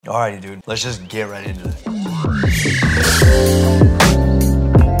Alrighty, dude. Let's just get right into it.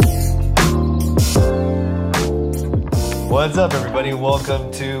 What's up, everybody?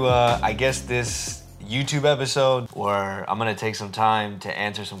 Welcome to, I guess, this YouTube episode where I'm going to take some time to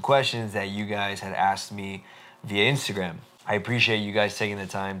answer some questions that you guys had asked me via Instagram. I appreciate you guys taking the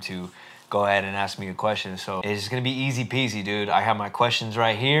time to go ahead and ask me a question. So it's going to be easy peasy, dude. I have my questions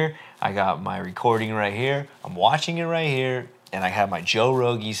right here. I got my recording right here. I'm watching it right here. And I have my Joe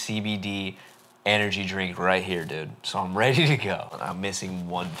Rogan CBD energy drink right here, dude. So I'm ready to go. I'm missing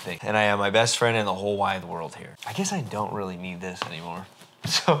one thing. And I have my best friend in the whole wide world here. I guess I don't really need this anymore.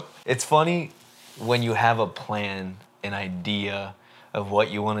 So it's funny when you have a plan, an idea of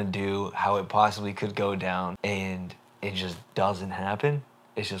what you want to do, how it possibly could go down, and it just doesn't happen.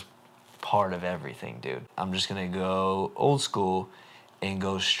 It's just part of everything, dude. I'm just gonna go old school and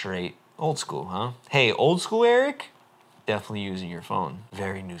go straight old school, huh? Hey, old school Eric? Definitely using your phone.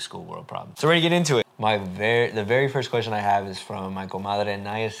 Very new school world problem. So we're gonna get into it. The very first question I have is from my comadre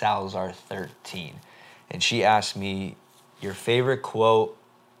Naya Salazar 13. And she asked me, your favorite quote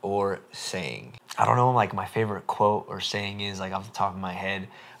or saying? I don't know like my favorite quote or saying is like off the top of my head.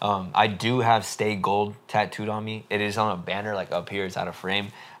 I do have Stay Gold tattooed on me. It is on a banner like up here, it's out of frame.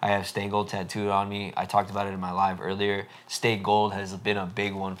 I have Stay Gold tattooed on me. I talked about it in my live earlier. Stay Gold has been a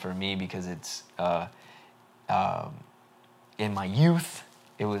big one for me because it's, in my youth,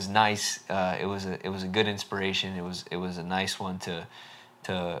 it was nice. It was a good inspiration. It was a nice one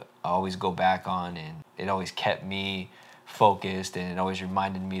to always go back on, and it always kept me focused, and it always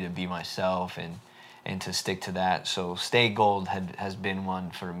reminded me to be myself and to stick to that. So Stay Gold has been one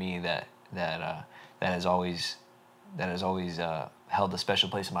for me that has always held a special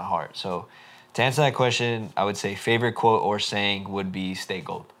place in my heart. So to answer that question, I would say favorite quote or saying would be Stay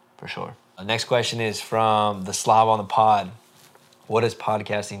Gold for sure. The next question is from the Slav on the Pod. What does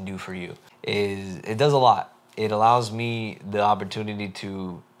podcasting do for you? It does a lot. It allows me the opportunity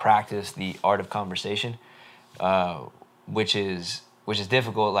to practice the art of conversation, which is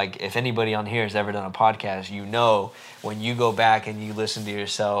difficult. Like if anybody on here has ever done a podcast, you know when you go back and you listen to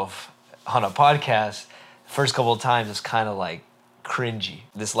yourself on a podcast, first couple of times it's kind of like cringy.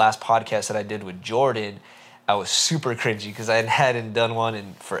 This last podcast that I did with Jordan, I was super cringy because I hadn't done one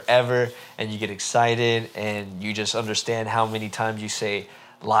in forever, and you get excited and you just understand how many times you say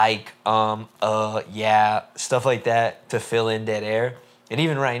like, yeah, stuff like that to fill in dead air. And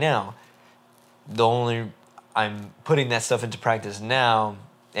even right now, I'm putting that stuff into practice now,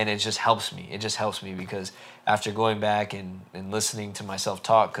 and it just helps me. It just helps me because after going back and listening to myself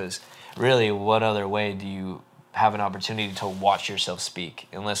talk, because really what other way do you have an opportunity to watch yourself speak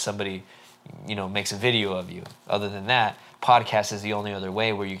unless somebody makes a video of you? Other than that, podcast is the only other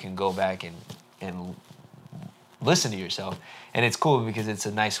way where you can go back and listen to yourself. And it's cool because it's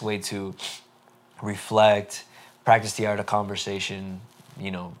a nice way to reflect, practice the art of conversation,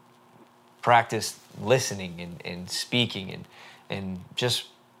 practice listening and speaking and just,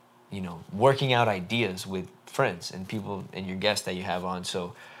 working out ideas with friends and people and your guests that you have on.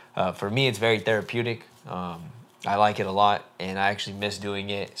 So for me, it's very therapeutic. I like it a lot, and I actually miss doing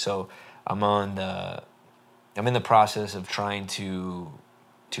it. So I'm in the process of trying to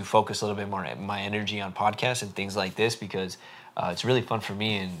focus a little bit more my energy on podcasts and things like this because it's really fun for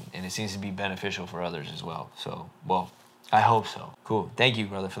me and it seems to be beneficial for others as well. So, well, I hope so. Cool. Thank you,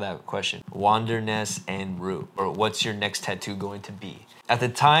 brother, for that question. Wanderness and Root, or what's your next tattoo going to be? At the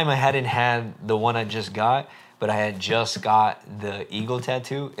time, I hadn't had the one I just got, but I had just got the eagle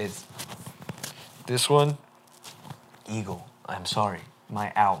tattoo. It's this one. Eagle. I'm sorry.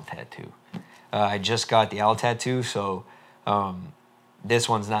 My owl tattoo. I just got the owl tattoo, so this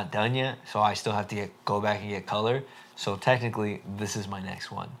one's not done yet, so I still have to go back and get color. So technically, this is my next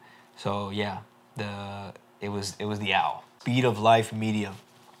one. So yeah, it was the owl. Speed of Life Media.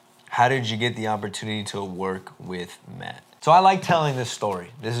 How did you get the opportunity to work with Matt? So I like telling this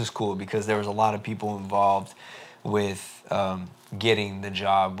story. This is cool because there was a lot of people involved with getting the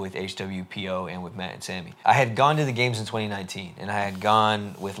job with HWPO and with Matt and Sammy. I had gone to the games in 2019, and I had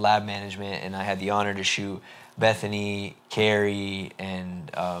gone with Lab Management, and I had the honor to shoot Bethany, Carrie,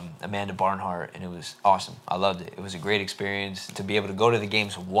 and Amanda Barnhart, and it was awesome. I loved it. It was a great experience. To be able to go to the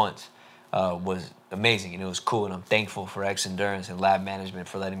games once was amazing, and it was cool, and I'm thankful for X Endurance and Lab Management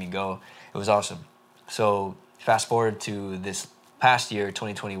for letting me go. It was awesome. So fast forward to this past year,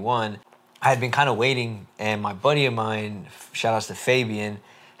 2021, I had been kind of waiting, and my buddy of mine, shout outs to Fabian,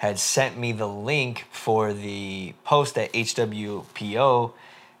 had sent me the link for the post that HWPO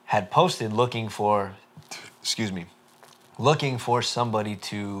had posted looking for somebody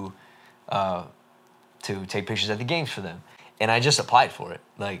to take pictures at the games for them. and I just applied for it.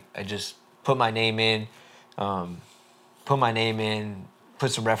 Like, I just put my name in,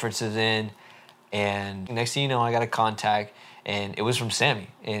 put some references in, and next thing you know, I got a contact, and it was from Sammy.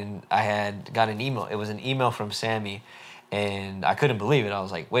 And I had got an email. It was an email from Sammy, and I couldn't believe it. I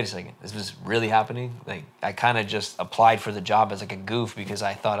was like, wait a second, this was really happening? Like, I kind of just applied for the job as like a goof because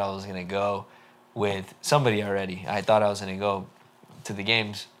I thought I was going to go with somebody already. I thought I was going to go to the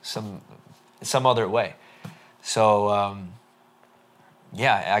games some other way. So,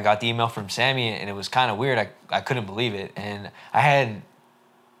 yeah, I got the email from Sammy, and it was kind of weird. I couldn't believe it. And I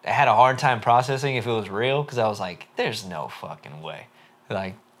had a hard time processing if it was real, because I was like, there's no fucking way.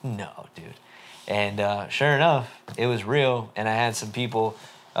 Like, no, dude. And sure enough, it was real. And I had some people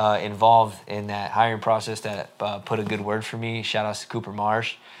involved in that hiring process that put a good word for me. Shout outs to Cooper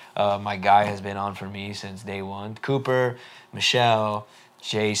Marsh. My guy has been on for me since day one. Cooper, Michelle,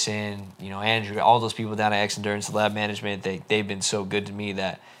 Jason, Andrew, all those people down at X Endurance Lab Management, they've been so good to me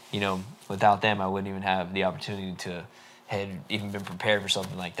that, without them, I wouldn't even have the opportunity to had even been prepared for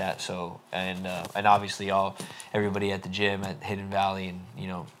something like that. So, and obviously everybody at the gym at Hidden Valley,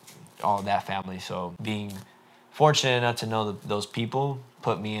 and, all of that family. So being fortunate enough to know those people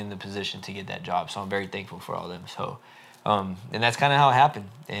put me in the position to get that job. So I'm very thankful for all of them. So, and that's kind of how it happened.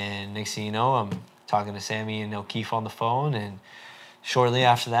 And next thing you know, I'm talking to Sammy and O'Keefe on the phone, and shortly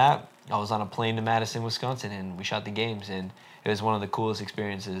after that, I was on a plane to Madison, Wisconsin, and we shot the games. And it was one of the coolest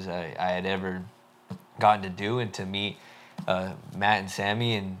experiences I had ever gotten to do, and to meet Matt and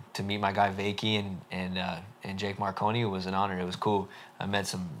Sammy, and to meet my guy Vakey and Jake Marconi. It was an honor. It was cool. I met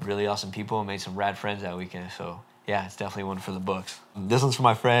some really awesome people and made some rad friends that weekend. So yeah, it's definitely one for the books. This one's for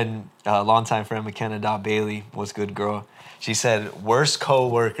my friend, longtime friend McKenna Bailey. What's good, girl? She said, worst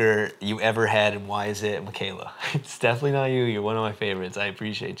coworker you ever had, and why is it Michaela? It's definitely not you. You're one of my favorites. I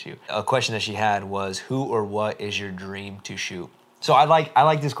appreciate you. A question that she had was, who or what is your dream to shoot? So I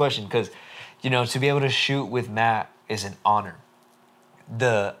like this question because, to be able to shoot with Matt is an honor.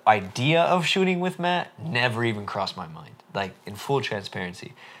 The idea of shooting with Matt never even crossed my mind, like, in full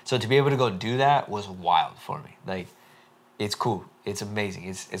transparency. So to be able to go do that was wild for me. Like, it's cool. It's amazing.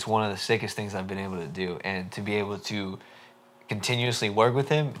 It's one of the sickest things I've been able to do. And to be able to continuously work with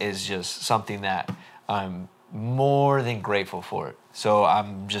him is just something that I'm more than grateful for. So I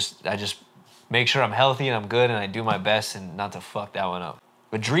just make sure I'm healthy and I'm good, and I do my best and not to fuck that one up.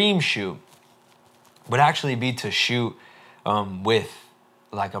 A dream shoot would actually be to shoot with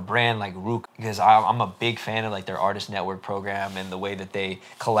like a brand like Rook, because I'm a big fan of like their artist network program and the way that they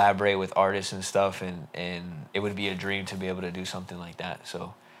collaborate with artists and stuff, and it would be a dream to be able to do something like that.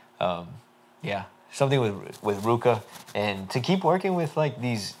 So yeah, something with Ruka, and to keep working with like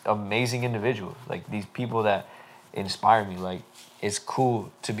these amazing individuals, like these people that inspire me. Like, it's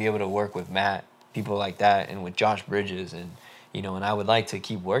cool to be able to work with Matt, people like that, and with Josh Bridges, and and I would like to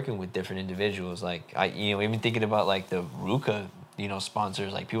keep working with different individuals. Like, even thinking about like the Ruka,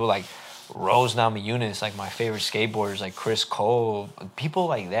 sponsors, like people like Rose Namajunas, like my favorite skateboarders, like Chris Cole, people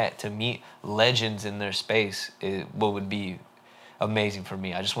like that. To meet legends in their space, what would be amazing for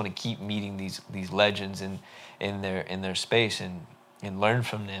me. I just want to keep meeting these legends in their space, and learn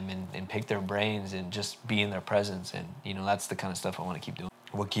from them, and pick their brains, and just be in their presence. And that's the kind of stuff I want to keep doing.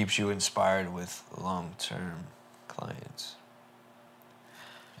 What keeps you inspired with long-term clients?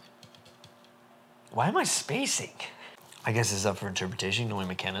 Why am I spacing? I guess it's up for interpretation. Knowing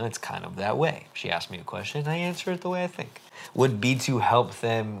McKenna, it's kind of that way. She asked me a question, I answer it the way I think. Would be to help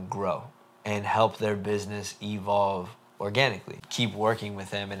them grow and help their business evolve organically. Keep working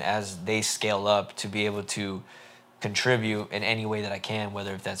with them, and as they scale up, to be able to contribute in any way that I can,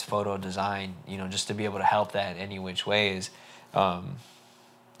 whether if that's photo design, just to be able to help that in any which way is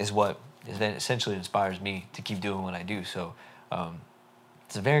what essentially inspires me to keep doing what I do. So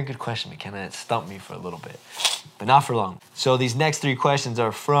it's a very good question, McKenna. It stumped me for a little bit, but not for long. So these next 3 questions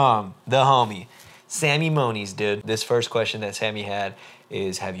are from the homie, Sammy Moniz, dude. This first question that Sammy had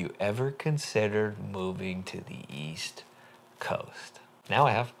is, have you ever considered moving to the East Coast? Now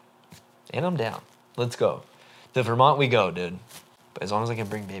I have, and I'm down. Let's go. To Vermont we go, dude. But as long as I can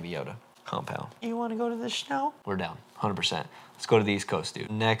bring Baby Yoda. Compound. You want to go to the snow? We're down, 100%. Let's go to the East Coast, dude.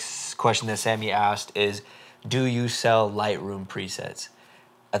 Next question that Sammy asked is, do you sell Lightroom presets?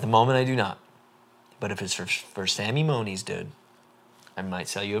 At the moment, I do not. But if it's for Sammy Moniz, dude, I might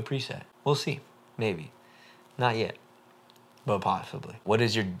sell you a preset. We'll see. Maybe. Not yet. But possibly. What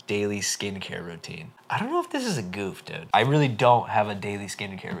is your daily skincare routine? I don't know if this is a goof, dude. I really don't have a daily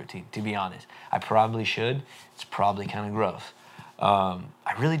skincare routine, to be honest. I probably should. It's probably kind of gross. I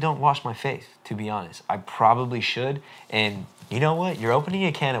really don't wash my face, to be honest. I probably should. And you know what? You're opening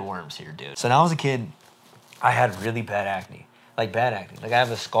a can of worms here, dude. So when I was a kid, I had really bad acne. like bad acne. Like I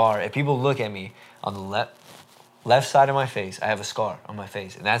have a scar. If people look at me on the left side of my face, I have a scar on my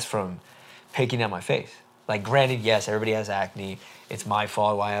face, and that's from picking at my face. Like granted, yes, everybody has acne. It's my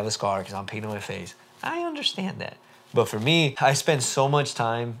fault why I have a scar because I'm picking at my face. I understand that. But for me, I spend so much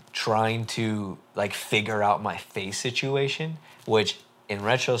time trying to like figure out my face situation, which in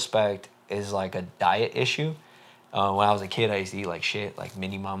retrospect is like a diet issue. When I was a kid, I used to eat like shit, like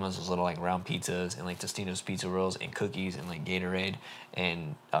Mini Mamas, those little like round pizzas, and like Tostino's pizza rolls, and cookies, and like Gatorade,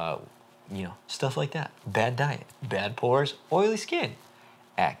 and you know, stuff like that. Bad diet, bad pores, oily skin,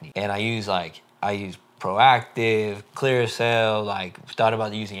 acne. And I use Proactiv, Clearasil, like thought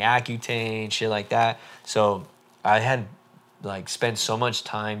about using Accutane, shit like that. So I had like spent so much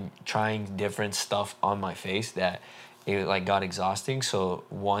time trying different stuff on my face that it like got exhausting. So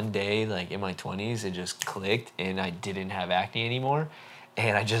one day, like in my 20s, it just clicked and I didn't have acne anymore.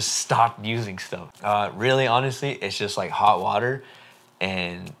 And I just stopped using stuff. Really, honestly, it's just like hot water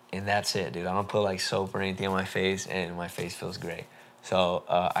and that's it, dude. I don't put like soap or anything on my face and my face feels great. So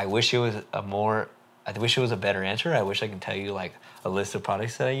I wish it was a better answer. I wish I could tell you like a list of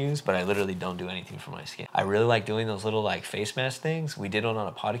products that I use, but I literally don't do anything for my skin. I really like doing those little like face mask things. We did one on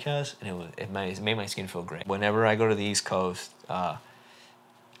a podcast, and it made my skin feel great. Whenever I go to the East Coast, I'll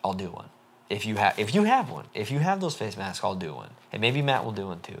do one. If you have one, if you have those face masks, I'll do one. And maybe Matt will do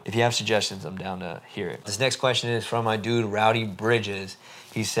one too. If you have suggestions, I'm down to hear it. This next question is from my dude, Rowdy Bridges.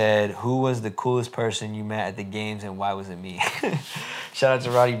 He said, who was the coolest person you met at the games and why was it me? Shout out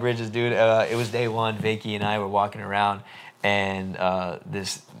to Rowdy Bridges, dude. It was day one. Vakey and I were walking around and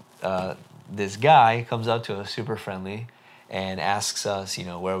this guy comes up to us super friendly and asks us, you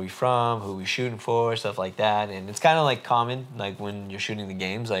know, where are we from, who we shooting for, stuff like that. And it's kind of like common, like when you're shooting the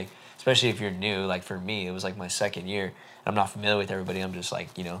games, like especially if you're new, like for me, it was like my second year. I'm not familiar with everybody. I'm just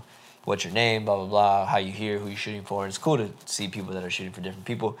like, you know, what's your name, blah, blah, blah, how you here, who you shooting for. And it's cool to see people that are shooting for different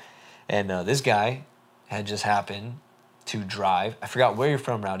people. And this guy had just happened to drive. I forgot where you're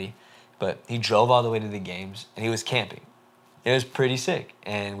from, Rowdy, but he drove all the way to the games and he was camping. It was pretty sick.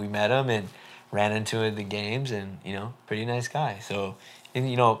 And we met him and ran into him at the games and, you know, pretty nice guy. So, and,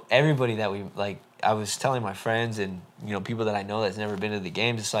 you know, everybody that we, like, I was telling my friends and, you know, people that I know that's never been to the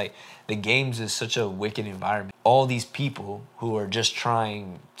games, it's like the games is such a wicked environment. All these people who are just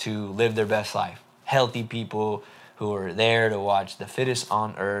trying to live their best life, healthy people who are there to watch the fittest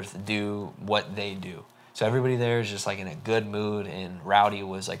on earth do what they do. So everybody there is just like in a good mood, and Rowdy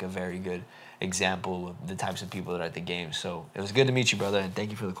was like a very good example of the types of people that are at the games. So it was good to meet you, brother, and thank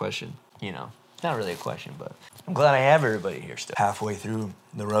you for the question. You know, not really a question, but I'm glad I have everybody here still. Halfway through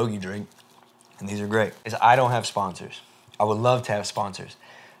the Rogi drink. And these are great. Is I don't have sponsors. I would love to have sponsors.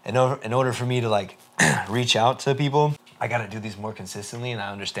 In order for me to like reach out to people, I gotta do these more consistently, and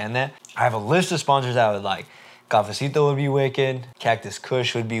I understand that. I have a list of sponsors I would like. Cafecito would be wicked. Cactus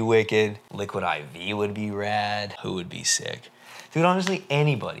Kush would be wicked. Liquid IV would be rad. Who would be sick? Dude, honestly,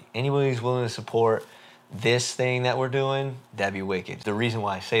 anybody who's willing to support this thing that we're doing, that'd be wicked. The reason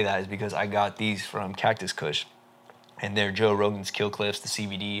why I say that is because I got these from Cactus Kush, and they're Joe Rogan's Kill Clips, the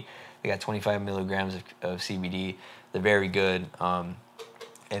CBD. They got 25 milligrams of CBD. They're very good. And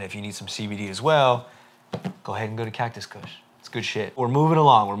if you need some CBD as well, go ahead and go to Cactus Kush. It's good shit. We're moving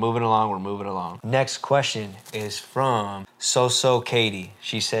along. Next question is from So Katie.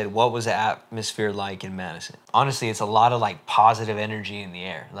 She said, what was the atmosphere like in Madison? Honestly, it's a lot of like positive energy in the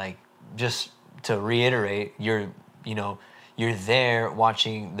air. Like, just to reiterate, you're there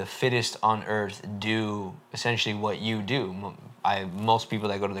watching the fittest on earth do essentially what you do. Most people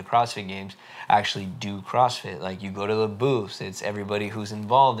that go to the CrossFit games actually do CrossFit. Like, you go to the booths, it's everybody who's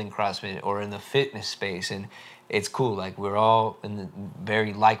involved in CrossFit or in the fitness space, and it's cool. Like, we're all in the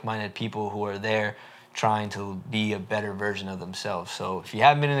very like-minded people who are there trying to be a better version of themselves. So if you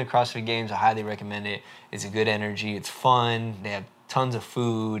haven't been in the CrossFit games, I highly recommend it. It's a good energy, it's fun, they have tons of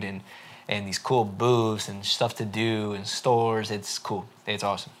food and these cool booths and stuff to do and stores. It's cool, it's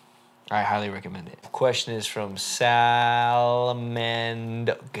awesome. I highly recommend it. Question is from Salamand.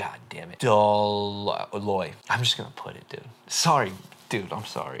 God damn it. Doloy. I'm just gonna put it, dude. Sorry, dude, I'm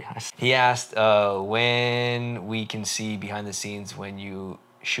sorry. He asked when we can see behind the scenes when you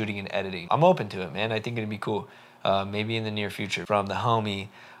shooting and editing. I'm open to it, man. I think it'd be cool. Maybe in the near future. From the homie,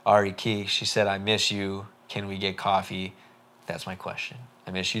 Ari Key. She said, I miss you. Can we get coffee? That's my question.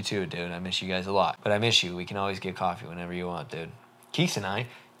 I miss you too, dude. I miss you guys a lot. But I miss you. We can always get coffee whenever you want, dude. Keeks and I,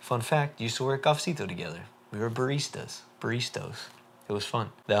 fun fact, used to work Cafecito together. We were baristos. It was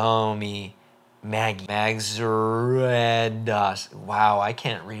fun. The homie, Maggie. Magzredas. Wow, I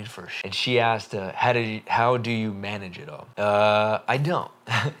can't read for shit. And she asked, how do you manage it all? I don't.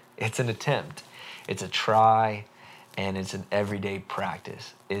 It's an attempt. It's a try. and it's an everyday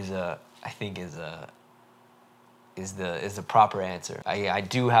practice. I think is the proper answer. I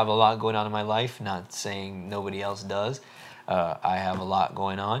do have a lot going on in my life. Not saying nobody else does. I have a lot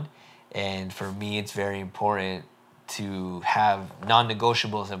going on, and for me, it's very important to have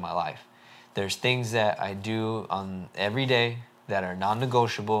non-negotiables in my life. There's things that I do on every day that are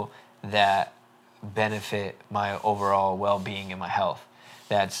non-negotiable that benefit my overall well-being and my health.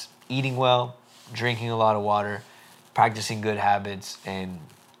 That's eating well, drinking a lot of water, practicing good habits, and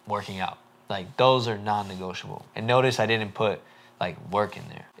working out. Like those are non-negotiable. And notice I didn't put like work in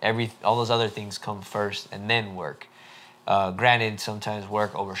there. All those other things come first and then work. Granted, sometimes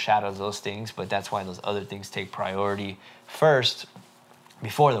work overshadows those things, but that's why those other things take priority first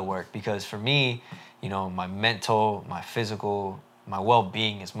before the work. Because for me, my mental, my physical, my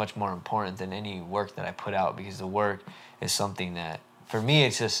well-being is much more important than any work that I put out, because the work is something that, for me,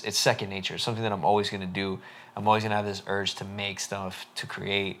 it's second nature. It's something that I'm always going to do. I'm always going to have this urge to make stuff, to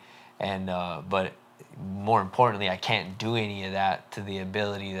create, and but more importantly, I can't do any of that to the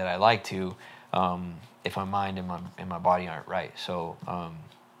ability that I like to if my mind and my body aren't right. So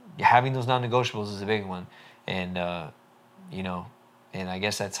having those non-negotiables is a big one, and and I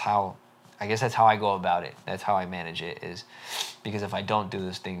guess that's how I go about it. That's how I manage it, is because if I don't do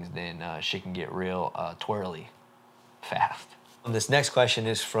those things, then shit can get real twirly fast. This next question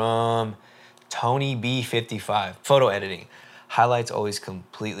is from Tony B55. Photo editing. Highlights always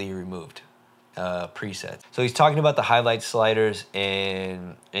completely removed. Presets. So he's talking about the highlight sliders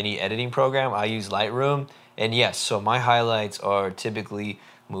in any editing program. I use Lightroom, and yes, so my highlights are typically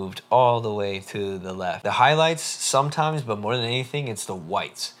moved all the way to the left. The highlights sometimes, but more than anything, it's the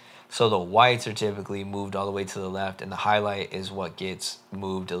whites. So the whites are typically moved all the way to the left, and the highlight is what gets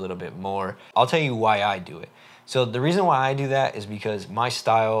moved a little bit more. I'll tell you why I do it. So the reason why I do that is because my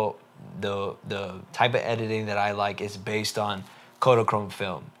style, the type of editing that I like, is based on Kodachrome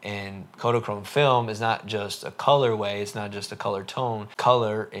film. And Kodachrome film is not just a colorway, it's not just a color tone.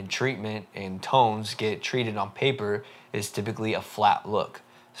 Color and treatment and tones get treated on paper is typically a flat look.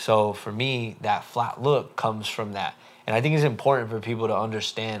 So for me, that flat look comes from that. And I think it's important for people to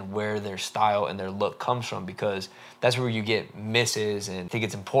understand where their style and their look comes from, because that's where you get misses. And I think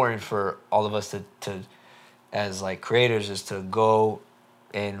it's important for all of us to as like creators, is to go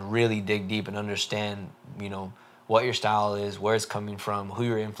and really dig deep and understand, what your style is, where it's coming from, who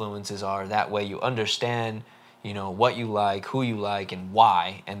your influences are. That way you understand, what you like, who you like, and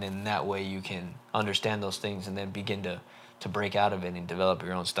why. And then that way you can understand those things and then begin to break out of it and develop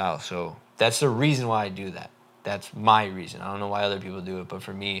your own style. So that's the reason why I do that. That's my reason. I don't know why other people do it, but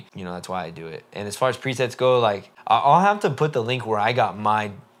for me, that's why I do it. And as far as presets go, like, I'll have to put the link where I got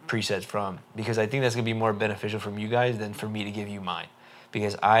my presets from, because I think that's gonna be more beneficial from you guys than for me to give you mine,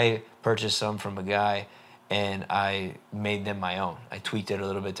 because I purchased some from a guy and I made them my own. I tweaked it a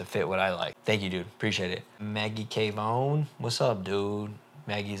little bit to fit what I like. Thank you, dude. Appreciate it. Maggie Cavone, what's up, dude?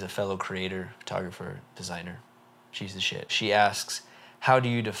 Maggie's a fellow creator, photographer, designer. She's the shit. She asks, how do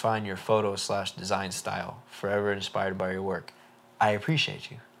you define your photo/design style? Forever inspired by your work. I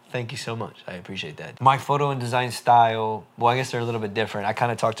appreciate you. Thank you so much. I appreciate that. My photo and design style, well, I guess they're a little bit different. I kind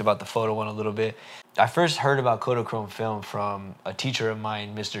of talked about the photo one a little bit. I first heard about Kodachrome film from a teacher of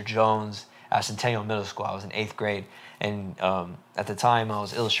mine, Mr. Jones, at Centennial Middle School. I was in 8th grade, and at the time I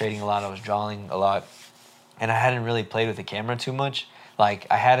was illustrating a lot, I was drawing a lot, and I hadn't really played with the camera too much. Like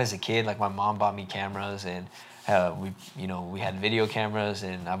I had as a kid, like my mom bought me cameras, and we had video cameras,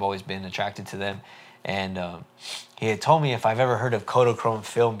 and I've always been attracted to them. And he had told me if I've ever heard of Kodachrome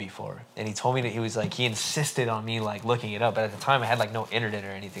film before, and he told me that he insisted on me like looking it up. But at the time I had like no internet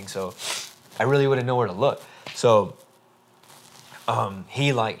or anything, so I really wouldn't know where to look. So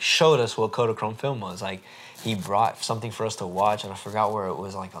he like showed us what Kodachrome film was. Like he brought something for us to watch, and I forgot where it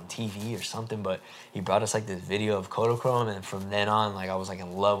was, like on TV or something, but he brought us like this video of Kodachrome, and from then on, like I was like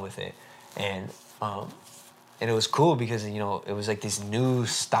in love with it. And it was cool because it was like this new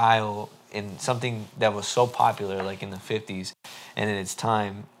style in something that was so popular like in the 50s, and in its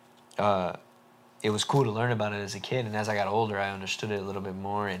time it was cool to learn about it as a kid. And as I got older, I understood it a little bit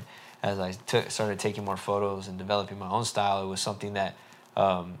more, and as I started taking more photos and developing my own style, it was something that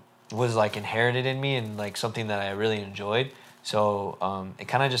was like inherited in me, and like something that I really enjoyed. So it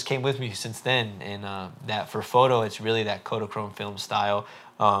kind of just came with me since then. And that for photo, it's really that Kodachrome film style.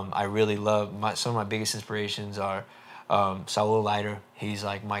 I really love some of my biggest inspirations are Saul Leiter. He's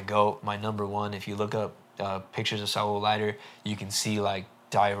like my GOAT, my number one. If you look up pictures of Saul Leiter, you can see like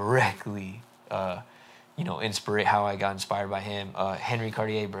directly how I got inspired by him. Henry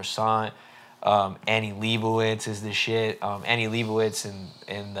Cartier-Bresson, Annie Leibovitz is the shit. Annie Leibovitz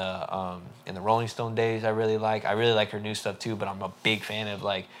in the Rolling Stone days, I really like. I really like her new stuff too, but I'm a big fan of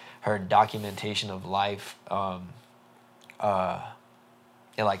like her documentation of life.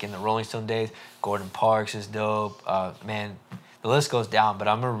 Like in the Rolling Stone days, Gordon Parks is dope. Man, the list goes down, but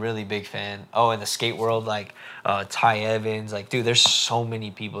I'm a really big fan. Oh, in the skate world, like Ty Evans, like dude, there's so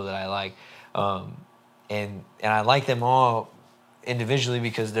many people that I like, and I like them all individually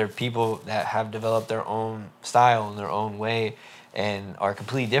because they're people that have developed their own style in their own way and are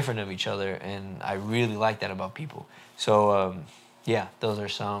completely different of each other, and I really like that about people. So yeah, those are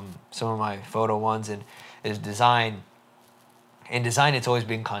some of my photo ones. And is design. In design, it's always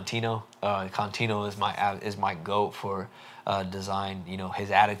been Contino. Contino is my goat for design. You know, his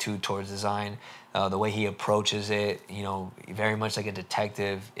attitude towards design, the way he approaches it. You know, very much like a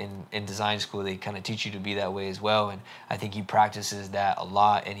detective in design school. They kind of teach you to be that way as well. And I think he practices that a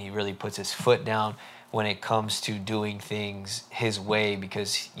lot, and he really puts his foot down when it comes to doing things his way,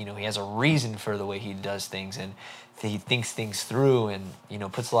 because you know he has a reason for the way he does things, and he thinks things through, and you know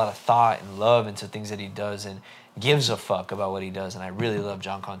puts a lot of thought and love into things that he does, and gives a fuck about what he does. And I really love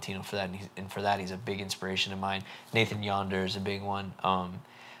John Contino for that, and for that he's a big inspiration of mine. Nathan Yonder is a big one.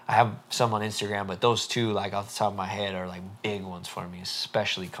 I have some on Instagram, but those two, like off the top of my head, are like big ones for me,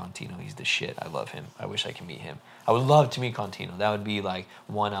 especially Contino. He's the shit. I love him. I wish I could meet him. I would love to meet Contino. That would be like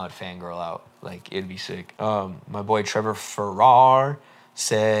one out fangirl out. Like it'd be sick. My boy Trevor Farrar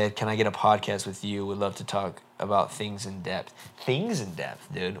said, "Can I get a podcast with you? Would love to talk about things in depth." Things in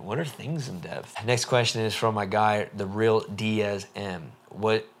depth, dude. What are things in depth? Next question is from my guy, the real Diaz M.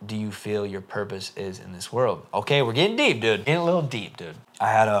 What do you feel your purpose is in this world? Okay, we're getting deep, dude. Getting a little deep, dude.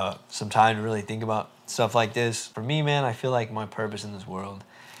 I had some time to really think about stuff like this. For me, man, I feel like my purpose in this world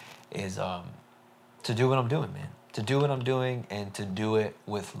is to do what I'm doing, man. To do what I'm doing and to do it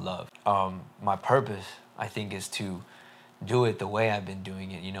with love. My purpose, I think, is to do it the way I've been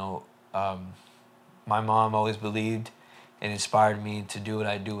doing it. You know, my mom always believed and inspired me to do what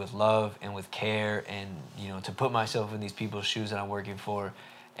I do with love and with care, and you know, to put myself in these people's shoes that I'm working for,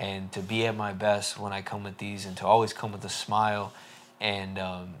 and to be at my best when I come with these, and to always come with a smile, and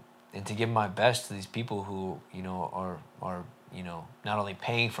to give my best to these people who, you know, are you know, not only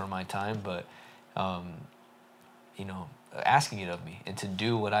paying for my time, but you know, asking it of me, and to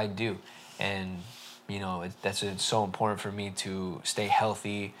do what I do. And you know, it's so important for me to stay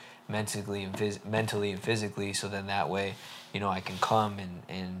healthy mentally and physically, so then that way, you know, I can come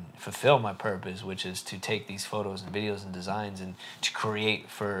and fulfill my purpose, which is to take these photos and videos and designs and to create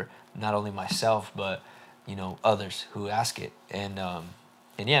for not only myself, but you know, others who ask it. And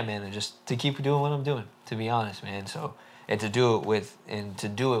yeah, man, and just to keep doing what I'm doing, to be honest, man. So, and to do it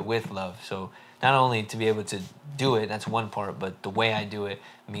with love. So not only to be able to do it, that's one part, but the way I do it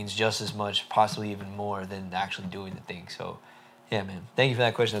means just as much, possibly even more, than actually doing the thing. So yeah, man. Thank you for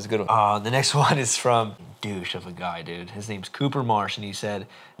that question. That's a good one. The next one is from douche of a guy, dude. His name's Cooper Marsh, and he said,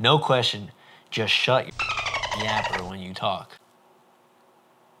 "No question, just shut your yapper when you talk."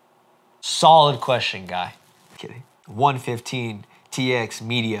 Solid question, guy. Kidding. 115 TX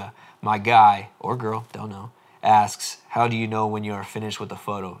Media, my guy or girl, don't know, asks, "How do you know when you are finished with a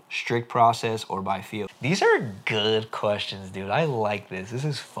photo? Strict process or by feel?" These are good questions, dude. I like this. This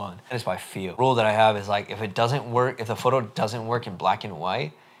is fun. And it's by feel. Rule that I have is like, if the photo doesn't work in black and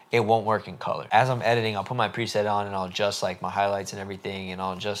white, it won't work in color. As I'm editing, I'll put my preset on and I'll adjust like my highlights and everything, and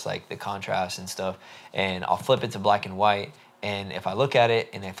I'll adjust like the contrast and stuff, and I'll flip it to black and white. And if I look at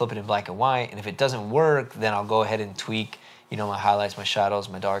it and I flip it in black and white, and if it doesn't work, then I'll go ahead and tweak, you know, my highlights, my shadows,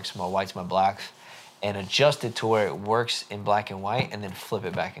 my darks, my whites, my blacks, and adjust it to where it works in black and white, and then flip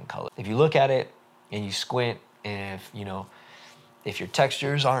it back in color. If you look at it and you squint, and if, you know, if your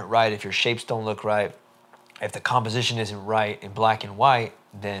textures aren't right, if your shapes don't look right, if the composition isn't right in black and white,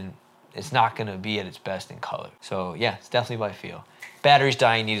 then it's not gonna be at its best in color. So yeah, it's definitely by feel. Battery's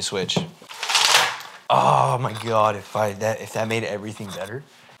dying, need a switch. Oh my God, if that made everything better.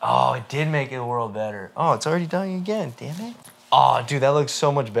 Oh, it did make the world better. Oh, it's already dying again, damn it. Oh, dude, that looks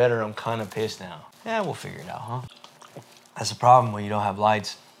so much better. I'm kind of pissed now. Yeah, we'll figure it out, huh? That's the problem when you don't have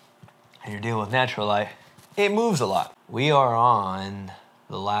lights and you're dealing with natural light. It moves a lot. We are on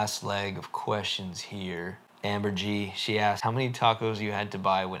the last leg of questions here. Amber G, she asked how many tacos you had to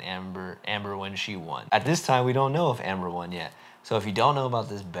buy when Amber when she won. At this time, we don't know if Amber won yet. So if you don't know about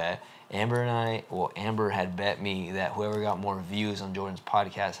this bet, Amber had bet me that whoever got more views on Jordan's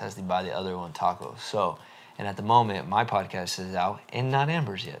podcast has to buy the other one tacos. So, and at the moment, my podcast is out and not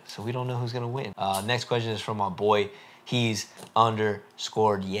Amber's yet. So we don't know who's gonna win. Next question is from my boy. He's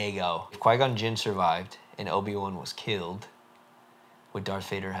 _ Diego. If Qui-Gon Jinn survived and Obi-Wan was killed, would Darth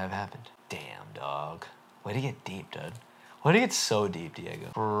Vader have happened? Damn, dog. Way to get deep, dude. Way to get so deep, Diego.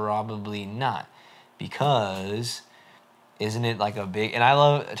 Probably not. Because isn't it like a big... And I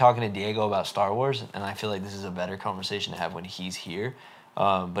love talking to Diego about Star Wars, and I feel like this is a better conversation to have when he's here.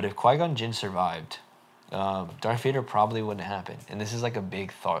 But if Qui-Gon Jinn survived, Darth Vader probably wouldn't happen. And this is like a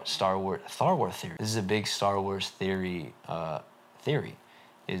big Star Wars theory. This is a big Star Wars theory,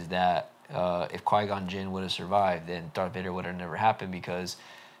 is that if Qui-Gon Jinn would have survived, then Darth Vader would have never happened, because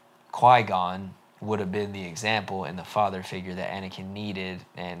Qui-Gon would have been the example and the father figure that Anakin needed,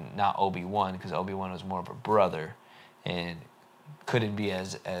 and not Obi-Wan, because Obi-Wan was more of a brother and couldn't be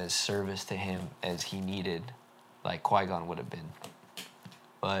as service to him as he needed, like Qui-Gon would have been.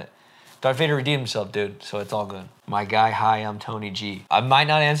 But Darth Vader redeemed himself, dude, so it's all good. My guy, hi, I'm Tony G. I might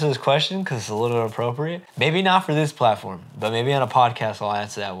not answer this question because it's a little inappropriate. Maybe not for this platform, but maybe on a podcast I'll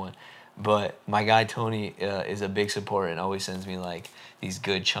answer that one. But my guy Tony is a big supporter and always sends me like these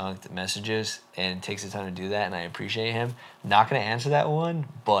good chunked messages and takes the time to do that, and I appreciate him. Not going to answer that one,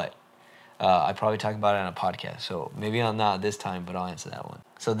 but I probably talk about it on a podcast. So maybe I'm not this time, but I'll answer that one.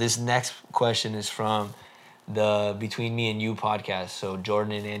 So this next question is from the Between Me and You podcast. So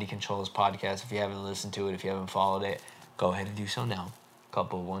Jordan and Andy Control's podcast. If you haven't listened to it, if you haven't followed it, go ahead and do so now.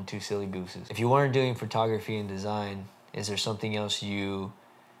 Couple 1-2 silly gooses. If you weren't doing photography and design, is there something else you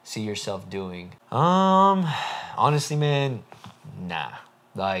see yourself doing? Honestly, man, nah.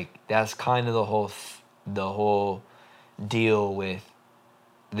 Like, that's kind of the whole deal with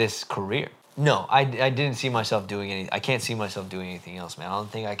this career. No, I didn't see myself doing anything. I can't see myself doing anything else, man. I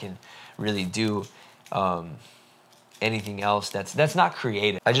don't think I can really do anything else that's not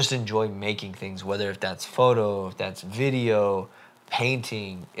creative. I just enjoy making things, whether if that's photo, if that's video,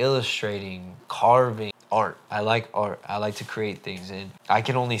 painting, illustrating, carving, art. I like art. I like to create things, and I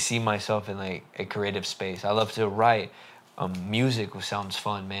can only see myself in like a creative space. I love to write. Music sounds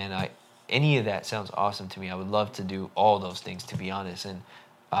fun, man. Any of that sounds awesome to me. I would love to do all those things, to be honest, and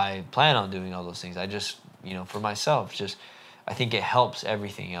I plan on doing all those things. I just, for myself, I think it helps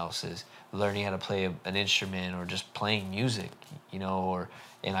everything else, is learning how to play an instrument, or just playing music,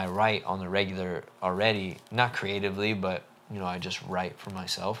 and I write on the regular already, not creatively, but, I just write for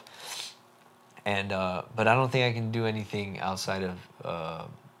myself. And, but I don't think I can do anything outside of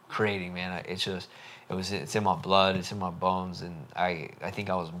creating, man. It's in my blood, it's in my bones, and I think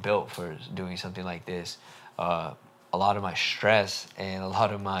I was built for doing something like this. A lot of my stress and a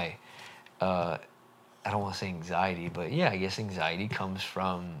lot of my, I don't want to say anxiety, but yeah, I guess anxiety comes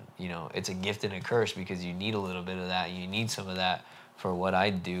from, it's a gift and a curse, because you need a little bit of that. You need some of that for what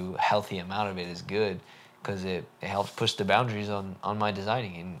I do. A healthy amount of it is good, because it helps push the boundaries on my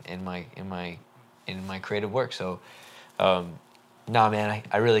designing and in my creative work. So, nah, man,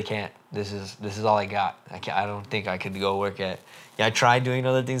 I really can't. This is all I got. I don't think I could go work at. Yeah, I tried doing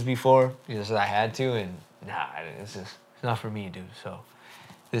other things before, because I had to, and nah, it's not for me, dude. So,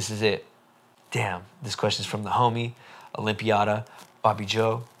 this is it. Damn, this question's from the homie, Olympiada, Bobby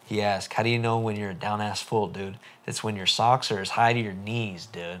Joe. He asked, how do you know when you're a down-ass fool, dude? It's when your socks are as high to your knees,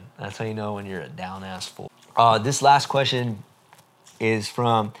 dude. That's how you know when you're a down-ass fool. This last question is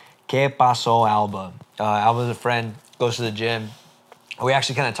from Que Paso Alba. Alba's a friend, goes to the gym. We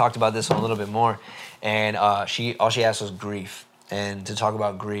actually kind of talked about this one a little bit more. And all she asked was grief, and to talk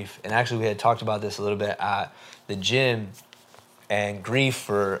about grief. And actually, we had talked about this a little bit at the gym. And grief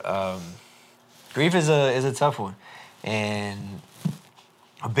is a tough one. And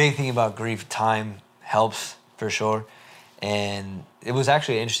a big thing about grief, time helps for sure. And it was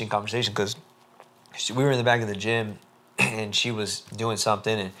actually an interesting conversation, because we were in the back of the gym and she was doing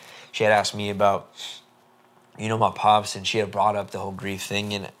something, and she had asked me about, my pops, and she had brought up the whole grief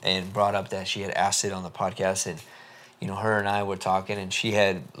thing and brought up that she had asked it on the podcast. And, her and I were talking, and she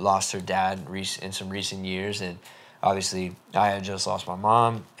had lost her dad in some recent years. And obviously, I had just lost my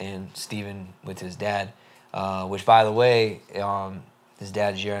mom, and Steven with his dad, which, by the way, his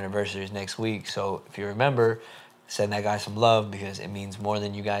dad's year anniversary is next week. So if you remember, send that guy some love, because it means more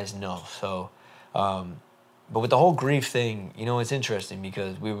than you guys know. So, but with the whole grief thing, it's interesting,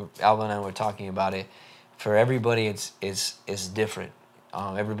 because Alba and I were talking about it. For everybody, it's different.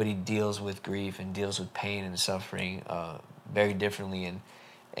 Everybody deals with grief and deals with pain and suffering very differently,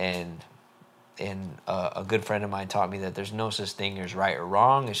 and a good friend of mine taught me that there's no such thing as right or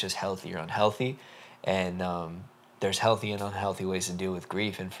wrong. It's just healthy or unhealthy, and there's healthy and unhealthy ways to deal with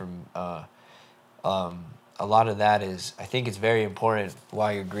grief. And from a lot of that is, I think it's very important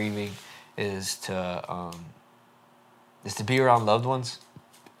while you're grieving is to be around loved ones.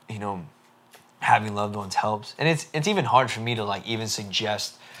 Having loved ones helps, and it's even hard for me to like even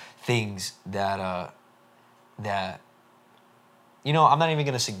suggest things that I'm not even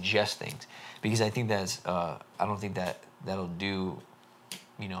gonna suggest things because I think I don't think that'll do.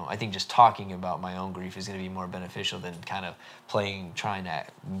 I think just talking about my own grief is going to be more beneficial than kind of trying to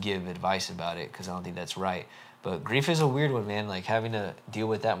give advice about it, because I don't think that's right. But grief is a weird one, man. Like having to deal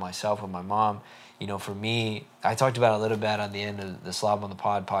with that myself with my mom. For me, I talked about it a little bit on the end of the Slob on the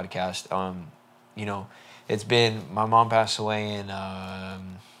Pod podcast. You know, it's been my mom passed away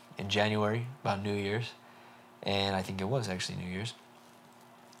in January, about New Year's, and I think it was actually New Year's.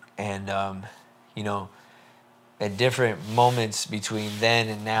 And you know, at different moments between then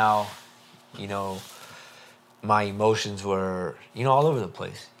and now, you know, my emotions were, all over the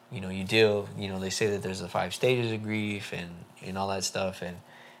place. They say that there's the 5 stages of grief and all that stuff.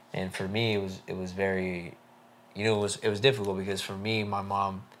 And for me, it was very, it was difficult because for me, my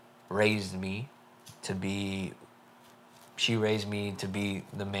mom raised me to be, she raised me to be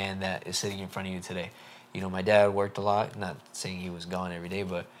the man that is sitting in front of you today. My dad worked a lot, not saying he was gone every day,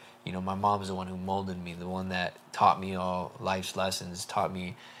 but my mom is the one who molded me, the one that taught me all life's lessons, taught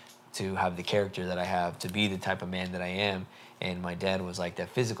me to have the character that I have, to be the type of man that I am. And my dad was like that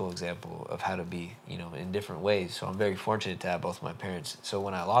physical example of how to be, in different ways. So I'm very fortunate to have both my parents. So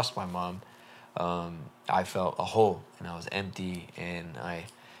when I lost my mom, I felt a hole and I was empty, and I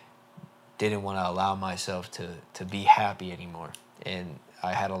didn't want to allow myself to be happy anymore. And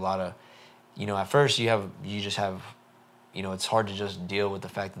I had a lot of, at first you just have, it's hard to just deal with the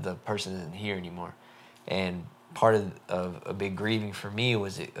fact that the person isn't here anymore. And part of a big grieving for me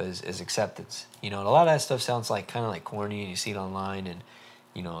is acceptance. And a lot of that stuff sounds like kind of like corny, and you see it online, and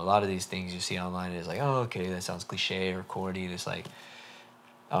a lot of these things you see online is like, oh, okay, that sounds cliche or corny. And it's like,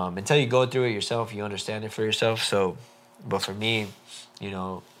 until you go through it yourself, you understand it for yourself. So, but for me,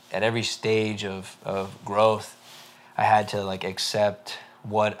 at every stage of growth, I had to like accept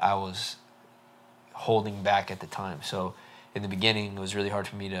what I was holding back at the time. So in the beginning, it was really hard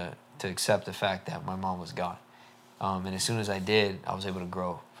for me to accept the fact that my mom was gone. And as soon as I did, I was able to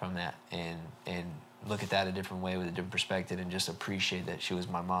grow from that and look at that a different way with a different perspective, and just appreciate that she was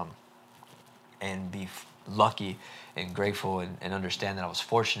my mom, and be lucky and grateful, and understand that I was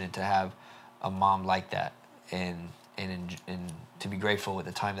fortunate to have a mom like that, and to be grateful with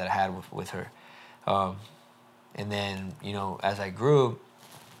the time that I had with her. And then, as I grew,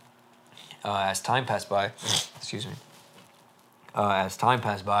 as time passed by, excuse me, as time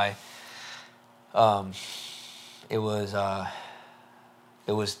passed by, it was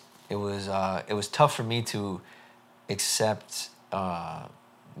tough for me to accept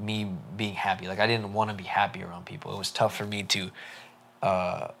me being happy. Like I didn't want to be happy around people. It was tough for me to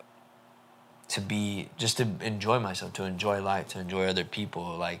enjoy myself, to enjoy life, to enjoy other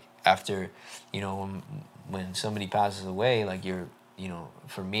people. Like after, when somebody passes away, like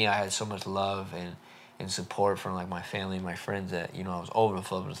for me, I had so much love and support from like my family, my friends, that I was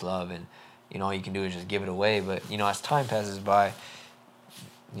overflowed with love, and all you can do is just give it away. But as time passes by,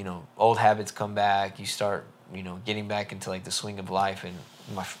 old habits come back. You start getting back into like the swing of life. And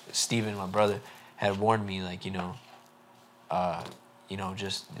Steven, my brother, had warned me like it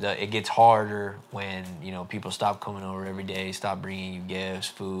gets harder when people stop coming over every day, stop bringing you gifts,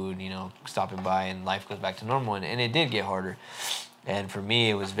 food, stopping by, and life goes back to normal. And it did get harder. And for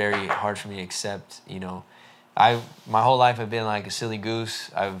me, it was very hard for me to accept. My whole life I've been like a silly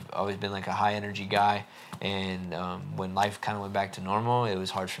goose. I've always been like a high energy guy, and when life kind of went back to normal, it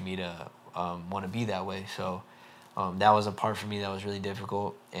was hard for me to want to be that way. So that was a part for me that was really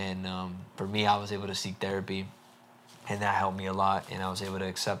difficult. And for me, I was able to seek therapy, and that helped me a lot. And I was able to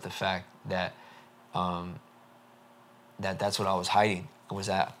accept the fact that that's what I was hiding, was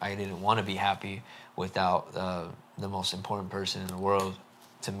that I didn't want to be happy without the most important person in the world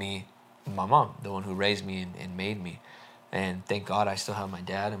to me, my mom, the one who raised me and made me. And thank God I still have my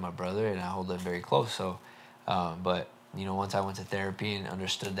dad and my brother, and I hold them very close. So, but once I went to therapy and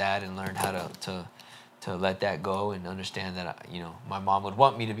understood that, and learned how to let that go, and understand that my mom would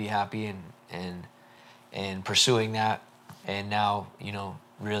want me to be happy, and pursuing that, and now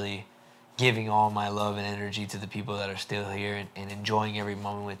really giving all my love and energy to the people that are still here, and enjoying every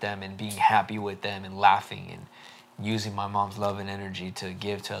moment with them, and being happy with them, and laughing, and using my mom's love and energy to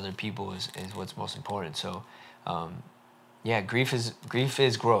give to other people is what's most important. So grief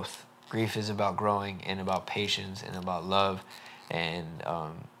is growth. Grief is about growing, and about patience, and about love. And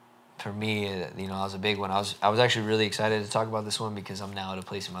for me, I was a big one. I was actually really excited to talk about this one, because I'm now at a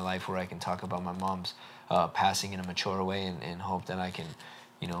place in my life where I can talk about my mom's passing in a mature way, and hope that I can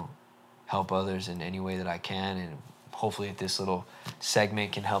help others in any way that I can. And hopefully if this little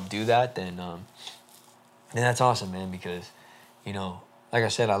segment can help do that, then that's awesome, man, because like I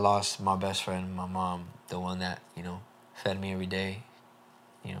said, I lost my best friend, my mom, the one that fed me every day.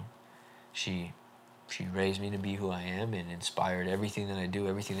 You know, she raised me to be who I am and inspired everything that I do.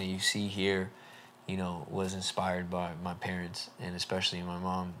 Everything that you see here, you know, was inspired by my parents and especially my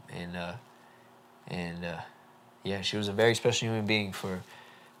mom. And yeah, she was a very special human being. For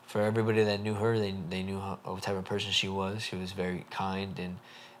everybody that knew her, they knew what type of person she was. She was very kind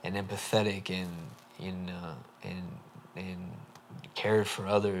and empathetic and cared for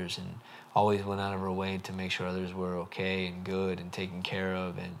others and always went out of her way to make sure others were okay and good and taken care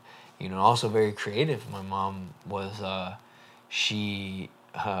of, and you know, also very creative. My mom was she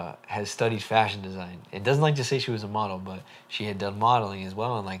has studied fashion design. It doesn't like to say she was a model, but she had done modeling as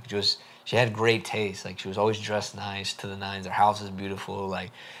well, and like just she had great taste. Like she was always dressed nice to the nines. Her house is beautiful.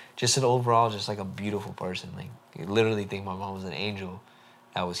 Like just an overall, just like a beautiful person. Like I literally think my mom was an angel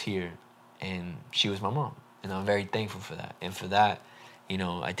that was here, and she was my mom, and I'm very thankful for that. And for that, you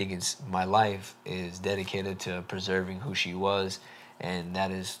know, I think it's my life is dedicated to preserving who she was, and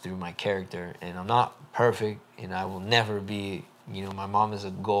that is through my character. And I'm not perfect, and I will never be. You know, my mom is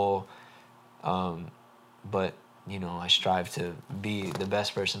a goal, but you know, I strive to be the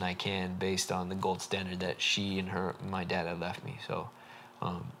best person I can based on the gold standard that she and my dad had left me. So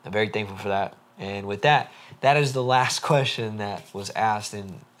I'm very thankful for that. And with that, that is the last question that was asked,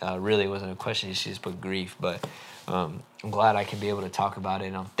 and really wasn't a question. She just put grief, but I'm glad I can be able to talk about it.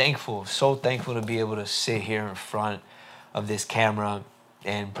 And I'm thankful, so thankful to be able to sit here in front of this camera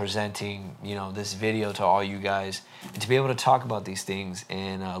and presenting, you know, this video to all you guys, and to be able to talk about these things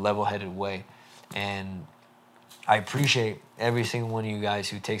in a level-headed way. And I appreciate every single one of you guys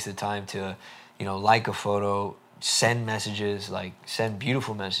who takes the time to, you know, like a photo, send messages, like send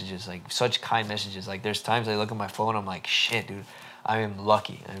beautiful messages, like such kind messages. Like there's times I look at my phone, I'm like, shit, dude, I am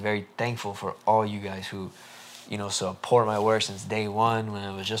lucky. I'm very thankful for all you guys who, you know, support my work since day one when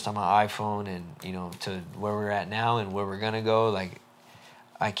I was just on my iPhone, and, you know, to where we're at now and where we're gonna go. Like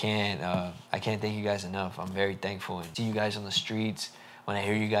I can't thank you guys enough. I'm very thankful. And see you guys on the streets, when I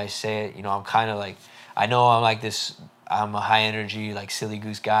hear you guys say it, you know, I'm kind of like, I know I'm like this, I'm a high energy, like silly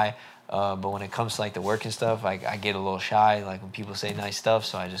goose guy, but when it comes to like the work and stuff, like I get a little shy, like when people say nice stuff,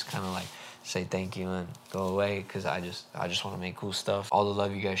 so I just kind of like say thank you and go away, because I just want to make cool stuff. All the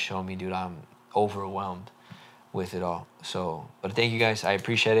love you guys show me, dude, I'm overwhelmed with it all. So, but thank you guys, I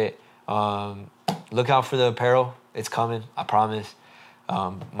appreciate it. Look out for the apparel, it's coming, I promise.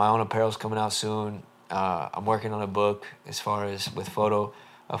 My own apparel's coming out soon. I'm working on a book as far as with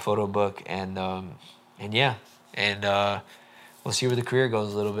a photo book, and yeah, and we'll see where the career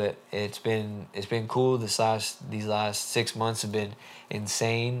goes a little bit. It's been cool. These last 6 months have been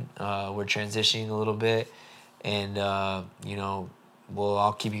insane. We're transitioning a little bit, and you know,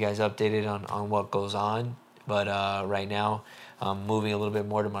 I'll keep you guys updated on what goes on. But right now, I'm moving a little bit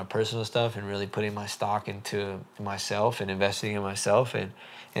more to my personal stuff and really putting my stock into myself and investing in myself, and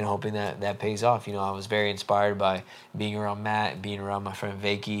hoping that pays off. You know, I was very inspired by being around Matt, being around my friend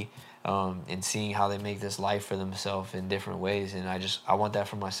Vakey, and seeing how they make this life for themselves in different ways. And I want that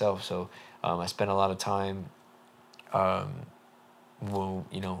for myself. So I spend a lot of time, you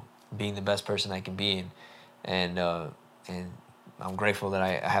know, being the best person I can be, and I'm grateful that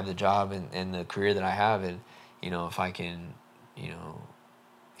I have the job and the career that I have. And you know, if I can, you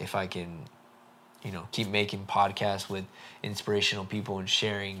know, keep making podcasts with inspirational people and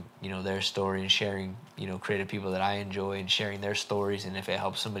sharing, you know, their story, and sharing, you know, creative people that I enjoy and sharing their stories. And if it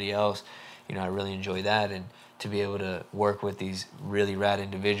helps somebody else, you know, I really enjoy that. And to be able to work with these really rad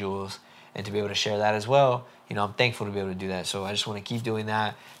individuals and to be able to share that as well, you know, I'm thankful to be able to do that. So I just want to keep doing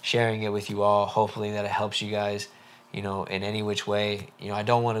that, sharing it with you all, hopefully that it helps you guys, you know, in any which way. You know, I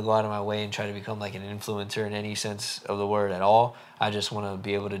don't want to go out of my way and try to become like an influencer in any sense of the word at all. I just want to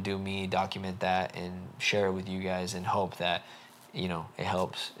be able to do me, document that, and share it with you guys, and hope that, you know, it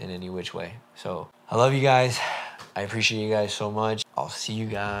helps in any which way. So I love you guys. I appreciate you guys so much. I'll see you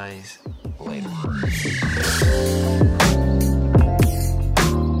guys later.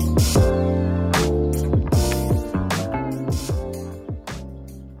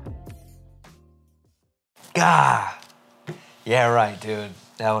 God. Yeah, right, dude.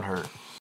 That would hurt.